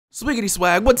Swiggity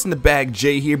swag, what's in the bag?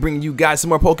 Jay here, bringing you guys some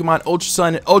more Pokemon Ultra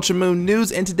Sun and Ultra Moon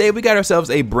news, and today we got ourselves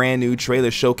a brand new trailer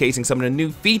showcasing some of the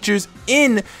new features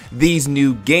in these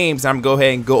new games. I'm gonna go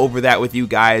ahead and go over that with you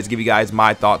guys, give you guys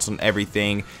my thoughts on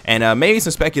everything, and maybe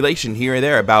some speculation here and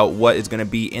there about what is gonna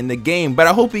be in the game. But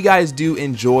I hope you guys do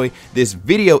enjoy this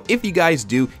video. If you guys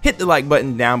do, hit the like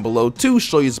button down below to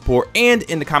show your support, and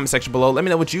in the comment section below, let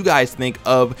me know what you guys think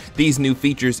of these new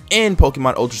features in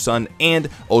Pokemon Ultra Sun and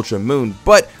Ultra Moon.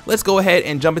 But let's go ahead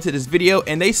and jump into this video,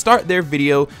 and they start their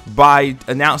video by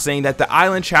announcing that the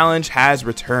Island Challenge has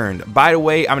returned. By the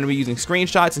way, I'm going to be using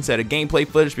screenshots instead of gameplay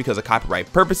footage because of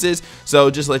copyright purposes,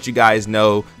 so just let you guys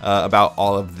know about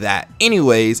all of that.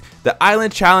 Anyways, the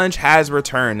Island Challenge has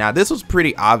returned. Now, this was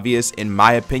pretty obvious in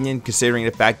my opinion, considering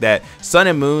the fact that Sun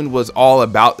and Moon was all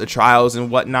about the trials and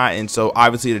whatnot, and so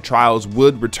obviously the trials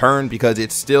would return because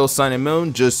it's still Sun and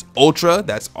Moon, just Ultra.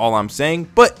 That's all I'm saying.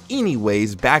 But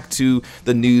anyways, back to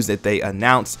the news that they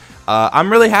announced.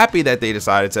 I'm really happy that they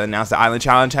decided to announce the Island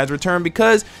Challenge has returned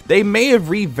because they may have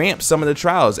revamped some of the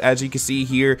trials. As you can see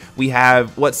here, we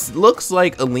have what looks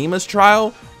like Alima's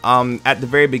trial at the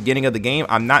very beginning of the game.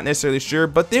 I'm not necessarily sure,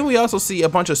 but then we also see a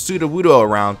bunch of Sudowoodo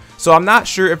around, so I'm not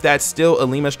sure if that's still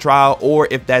Alima's trial or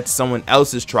if that's someone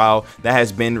else's trial that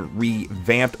has been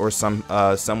revamped or some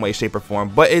way, shape, or form.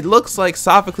 But it looks like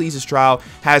Sophocles' trial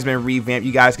has been revamped.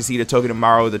 You guys can see the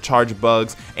Togedemaru, the charge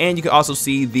bugs, and you can also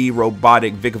see the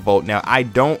robotic Vikavolt. Now, I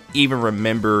don't even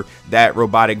remember that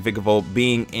robotic Vikavolt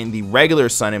being in the regular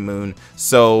Sun and Moon,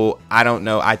 so I don't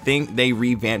know. I think they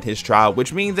revamped his trial,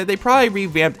 which means that they probably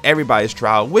revamped everybody's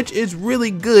trial, which is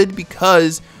really good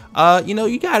because you know,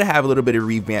 you gotta have a little bit of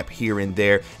revamp here and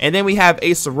there. And then we have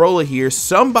a Sorola here.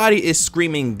 Somebody is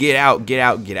screaming, "Get out, get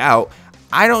out, get out."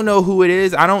 I don't know who it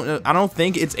is. I don't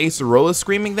think it's a Sorola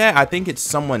screaming that. I think it's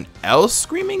someone else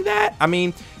screaming that. I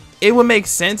mean, it would make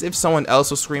sense if someone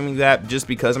else was screaming that, just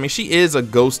because, I mean, she is a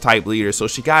ghost type leader, so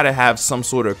she gotta have some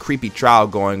sort of creepy trial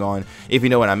going on, if you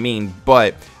know what I mean.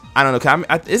 But I don't know,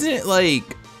 isn't it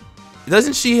like,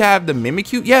 doesn't she have the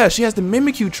Mimikyu? Yeah, she has the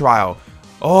Mimikyu trial.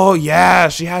 Oh yeah,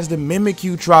 she has the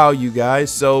Mimikyu trial, you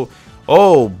guys. So,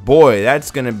 oh boy,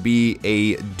 that's gonna be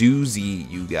a doozy,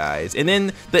 you guys. And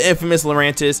then the infamous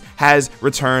Lurantis has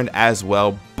returned as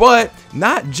well. But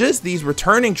not just these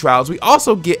returning trials, we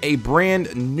also get a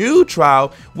brand new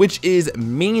trial, which is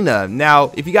Mina.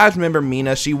 Now, if you guys remember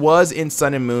Mina, she was in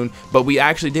Sun and Moon, but we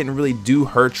actually didn't really do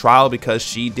her trial because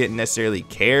she didn't necessarily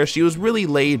care. She was really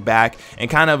laid back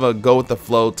and kind of a go with the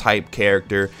flow type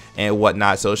character and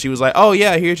whatnot. So she was like, oh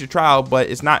yeah, here's your trial, but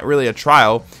it's not really a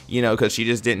trial, you know, because she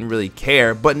just didn't really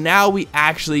care. But now we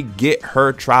actually get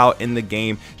her trial in the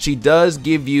game. She does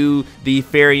give you the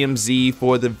Fairyum Z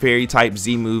for the fairy type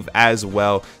Z move as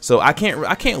well, so I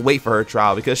can't wait for her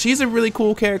trial because she's a really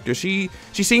cool character. She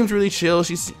seems really chill.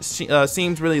 She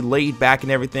seems really laid back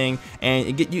and everything,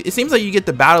 and it seems like you get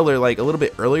to battle her like a little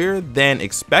bit earlier than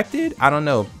expected. I don't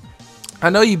know. I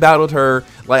know you battled her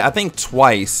like I think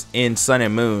twice in Sun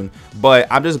and Moon, but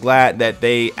I'm just glad that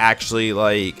they actually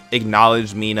like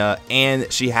acknowledged Mina, and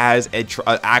she has an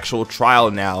actual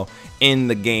trial now in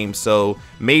the game. So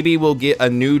maybe we'll get a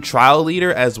new trial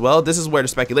leader as well. This is where the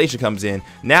speculation comes in.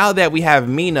 Now that we have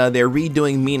Mina, they're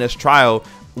redoing Mina's trial.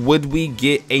 Would we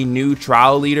get a new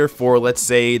trial leader for, let's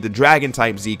say, the dragon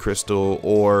type Z crystal,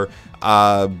 or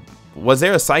was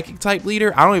there a psychic type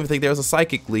leader? I don't even think there was a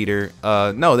psychic leader.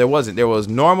 No, there wasn't. There was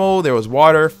normal, there was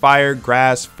water, fire,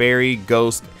 grass, fairy,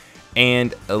 ghost,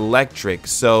 and electric.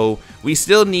 So we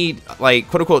still need like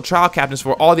quote unquote trial captains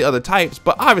for all the other types,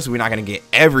 but obviously we're not going to get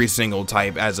every single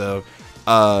type as a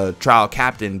trial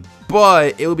captain.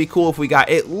 But it would be cool if we got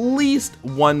at least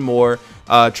one more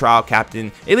trial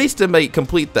captain, at least to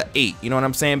complete the 8, you know what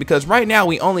I'm saying? Because right now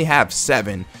we only have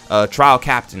 7 trial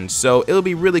captains, so it would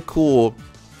be really cool.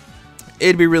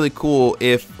 It'd be really cool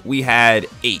if we had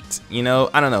 8, you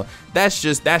know. I don't know, that's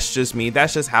just me,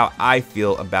 that's just how I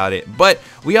feel about it. But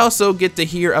we also get to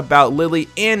hear about Lily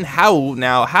and Howl.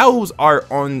 Now, Howl's art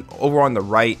over on the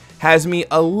right has me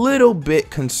a little bit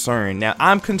concerned. Now,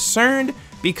 I'm concerned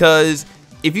because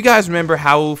if you guys remember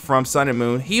Howl from Sun and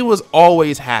Moon, he was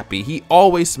always happy, he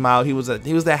always smiled, he was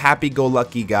that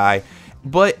happy-go-lucky guy.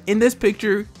 But in this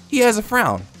picture, he has a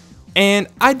frown. And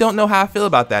I don't know how I feel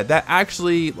about that. That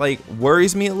actually like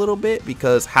worries me a little bit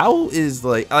because Howl is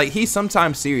like he's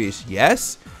sometimes serious,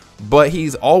 yes, but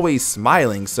he's always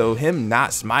smiling. So him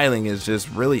not smiling is just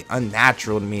really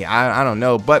unnatural to me. I don't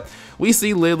know, but we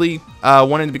see Lily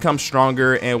wanting to become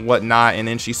stronger and whatnot, and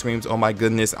then she screams, "Oh my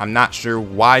goodness." I'm not sure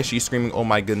why she's screaming, "Oh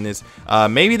my goodness."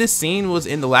 Maybe this scene was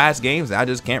in the last games. I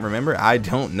just can't remember. I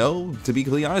don't know, to be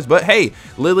completely honest. But hey,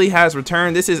 Lily has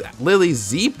returned. This is Lily's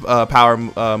Z power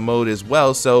mode as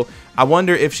well. So I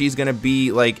wonder if she's gonna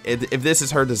be like, if this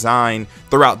is her design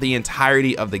throughout the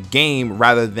entirety of the game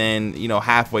rather than, you know,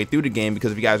 halfway through the game.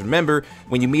 Because if you guys remember,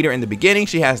 when you meet her in the beginning,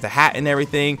 she has the hat and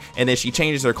everything, and then she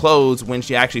changes her clothes when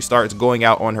she actually starts going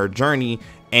out on her journey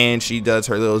and she does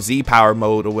her little Z power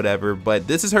mode or whatever. But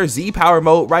this is her Z power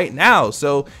mode right now.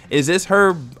 So is this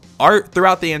her art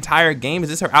throughout the entire game? Is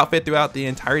this her outfit throughout the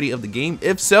entirety of the game?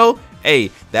 If so,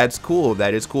 hey, that's cool.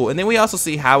 That is cool. And then we also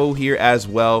see Howell here as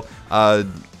well,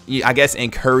 I guess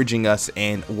encouraging us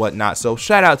and whatnot. So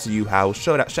shout out to you, Howell.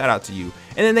 Shout out to you.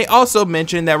 And then they also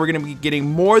mentioned that we're going to be getting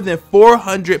more than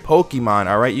 400 Pokemon.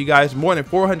 All right, you guys, more than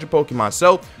 400 Pokemon.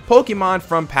 So Pokemon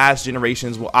from past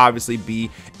generations will obviously be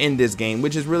in this game,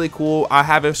 which is really cool. I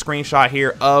have a screenshot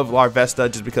here of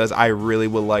Larvesta just because I really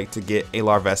would like to get a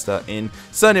Larvesta in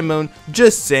Sun and Moon.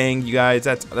 Just saying, you guys,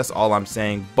 that's all I'm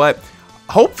saying. But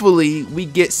hopefully we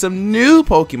get some new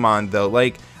Pokemon though.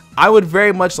 Like, I would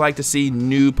very much like to see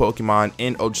new Pokemon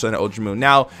in Ultra Sun and Ultra Moon.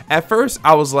 Now, at first,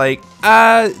 I was like,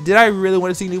 did I really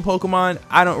want to see new Pokemon?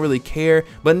 I don't really care.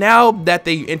 But now that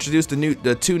they introduced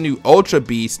the two new Ultra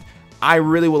Beasts, I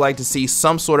really would like to see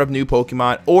some sort of new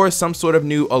Pokemon or some sort of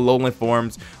new Alolan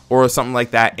forms or something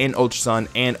like that in Ultra Sun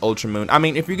and Ultra Moon. I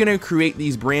mean, if you're going to create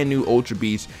these brand new Ultra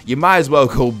Beasts, you might as well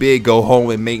go big, go home,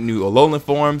 and make new Alolan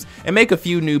forms and make a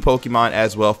few new Pokemon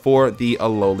as well for the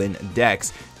Alolan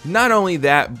Dex. Not only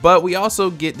that, but we also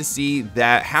get to see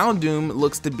that Houndoom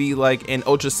looks to be like an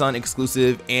Ultra Sun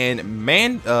exclusive, and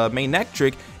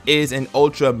Manectric is an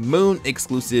Ultra Moon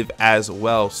exclusive as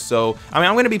well. So, I mean,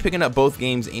 I'm going to be picking up both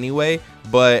games anyway,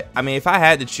 but I mean, if I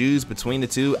had to choose between the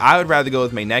two, I would rather go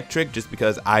with Manectric just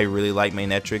because I really like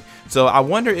Manectric. So I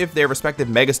wonder if their respective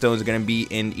Megastones are going to be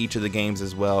in each of the games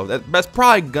as well. That's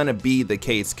probably going to be the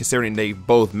case considering they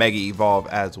both Mega Evolve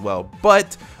as well.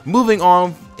 But moving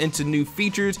on into new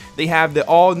features, they have the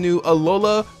all new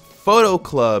ALOLA Photo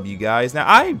Club, you guys. Now,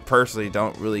 I personally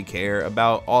don't really care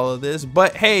about all of this,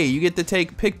 but hey, you get to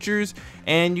take pictures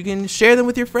and you can share them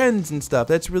with your friends and stuff.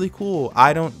 That's really cool.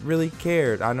 I don't really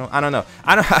care. I don't know.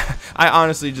 I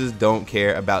honestly just don't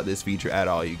care about this feature at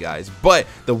all, you guys. But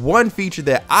the one feature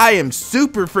that I am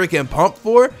super freaking pumped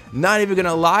for, not even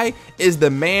gonna lie, is the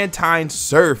Mantine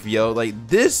surf, yo. Like,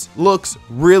 this looks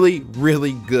really,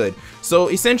 really good. So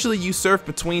essentially, you surf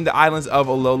between the islands of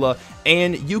ALOLA,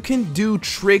 and you can do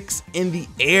tricks in the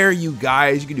air, you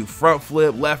guys. You can do front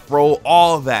flip, left roll,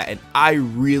 all of that. And I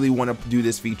really want to do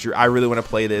this feature. I really want to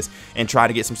play this and try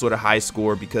to get some sort of high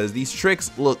score because these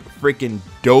tricks look freaking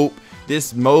dope.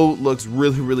 This mode looks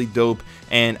really, really dope,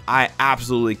 and I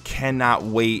absolutely cannot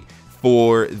wait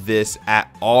for this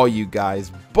at all, you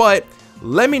guys. But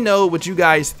let me know what you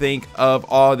guys think of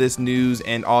all this news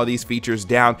and all these features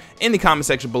down in the comment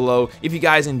section below. If you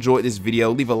guys enjoyed this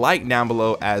video, leave a like down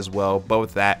below as well. But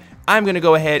with that, I'm going to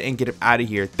go ahead and get out of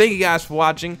here. Thank you guys for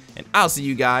watching, and I'll see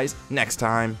you guys next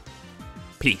time.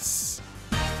 Peace.